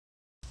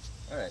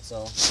Alright,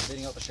 so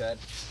cleaning out the shed.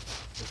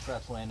 This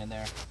prep's laying in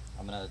there.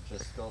 I'm going to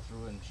just go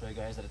through and show you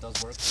guys that it does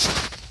work.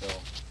 So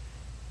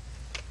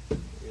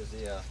here's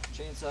the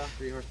chainsaw,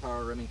 3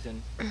 horsepower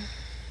Remington.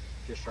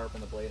 Just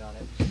sharpen the blade on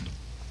it.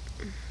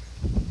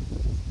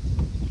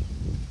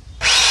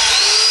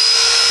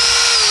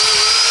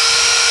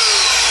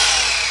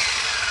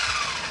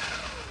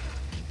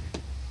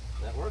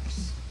 That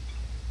works.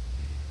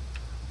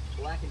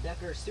 Black &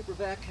 Decker super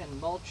vac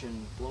and mulch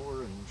and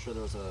blower, and I'm sure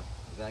there was a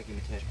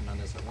vacuum attachment on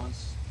this at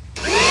once.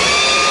 That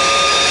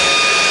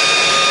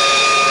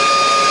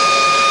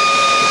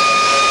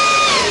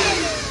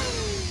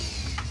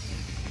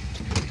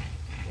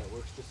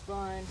works just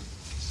fine.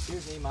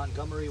 Here's the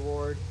Montgomery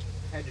Ward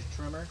hedge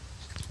trimmer.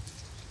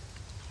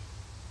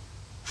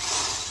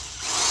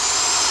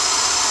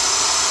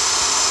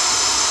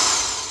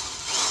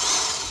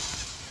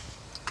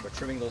 We're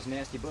trimming those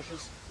nasty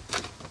bushes.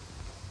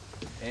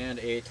 And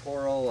a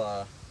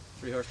Toro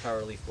 3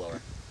 horsepower leaf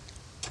blower.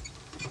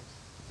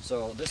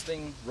 So this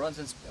thing runs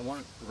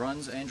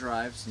and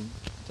drives, and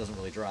it doesn't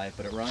really drive,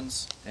 but it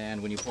runs,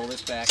 and when you pull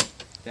this back,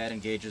 that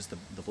engages the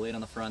blade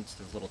on the front.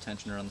 There's a little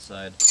tensioner on the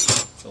side.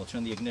 So we'll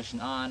turn the ignition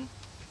on,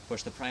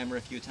 push the primer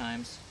a few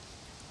times.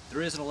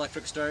 There is an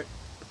electric start,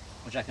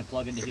 which I can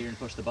plug into here and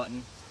push the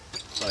button,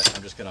 but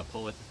I'm just going to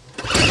pull it.